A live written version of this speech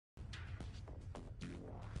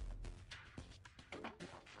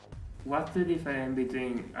What's the difference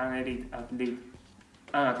between an elite athlete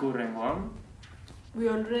and a current one? We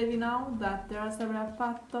already know that there are several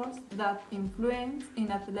factors that influence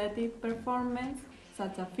in athletic performance,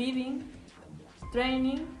 such as feeding,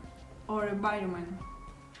 training, or environment.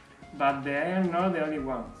 But they are not the only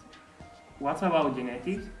ones. What about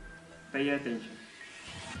genetics? Pay attention.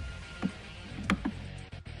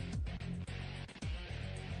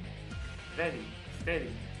 Ready, steady,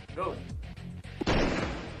 go!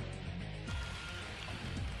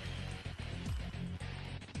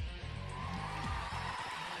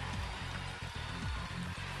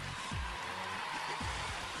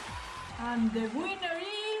 And the winner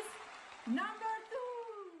is number 2!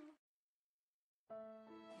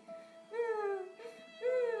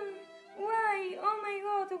 Why? Oh my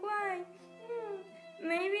god, why?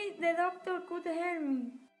 Maybe the doctor could help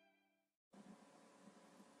me.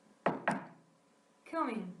 Come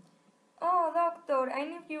in. Oh, doctor, I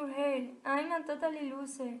need your help. I'm a totally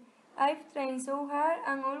loser. I've trained so hard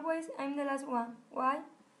and always I'm the last one. Why?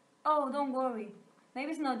 Oh, don't worry.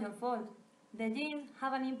 Maybe it's not your fault. The genes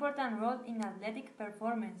have an important role in athletic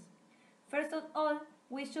performance. First of all,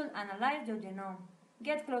 we should analyze your genome.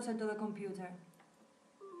 Get closer to the computer.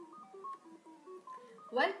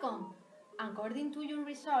 Welcome! According to your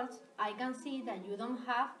results, I can see that you don't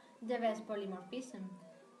have the best polymorphism.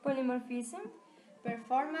 Polymorphism?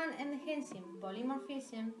 Performance enhancing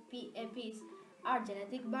polymorphism (PEPs) are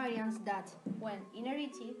genetic variants that, when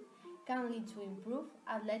inherited, can lead to improved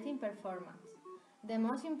athletic performance. The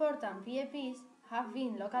most important PEPs have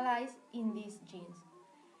been localized in these genes: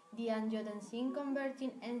 the angiotensin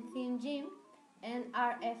converting enzyme gene,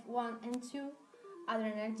 NRF1 and 2,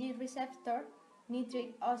 adrenergic receptor,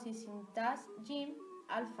 nitric oxide synthase gene,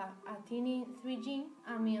 alpha-actinin 3 gene,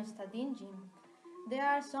 and myostatin gene. There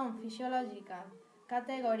are some physiological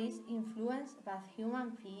categories influenced by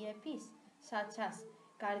human PEPs, such as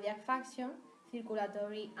cardiac function,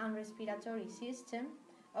 circulatory and respiratory system,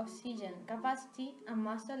 oxygen capacity, and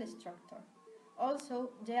muscle structure.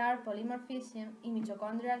 Also, there are polymorphism in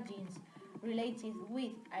mitochondrial genes related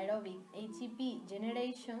with aerobic ATP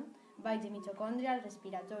generation by the mitochondrial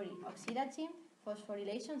respiratory oxidative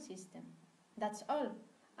phosphorylation system. That's all.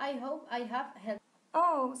 I hope I have helped.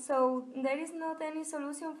 Oh, so there is not any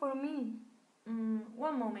solution for me.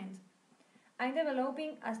 One moment. I'm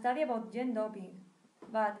developing a study about gene doping,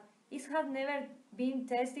 but it has never been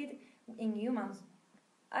tested in humans.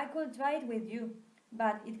 I could try it with you,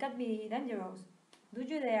 but it can be dangerous. Do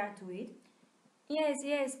you dare to it?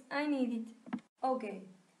 Yes, I need it. Okay,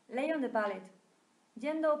 lay on the pallet.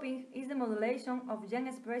 Gene doping is the modulation of gene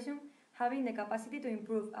expression having the capacity to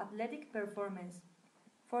improve athletic performance.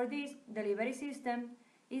 For this, the delivery system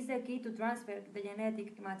is the key to transfer the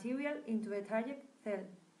genetic material into a target cell.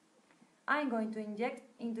 I'm going to inject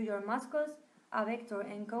into your muscles a vector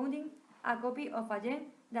encoding a copy of a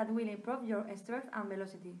gene that will improve your strength and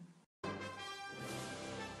velocity.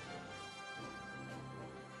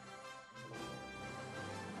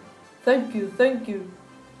 Thank you.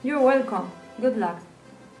 You're welcome. Good luck.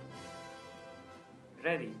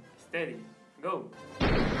 Ready, steady, go!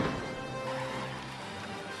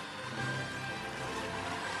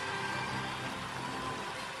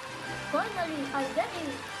 Finally, I did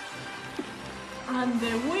it! And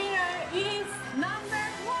the winner is number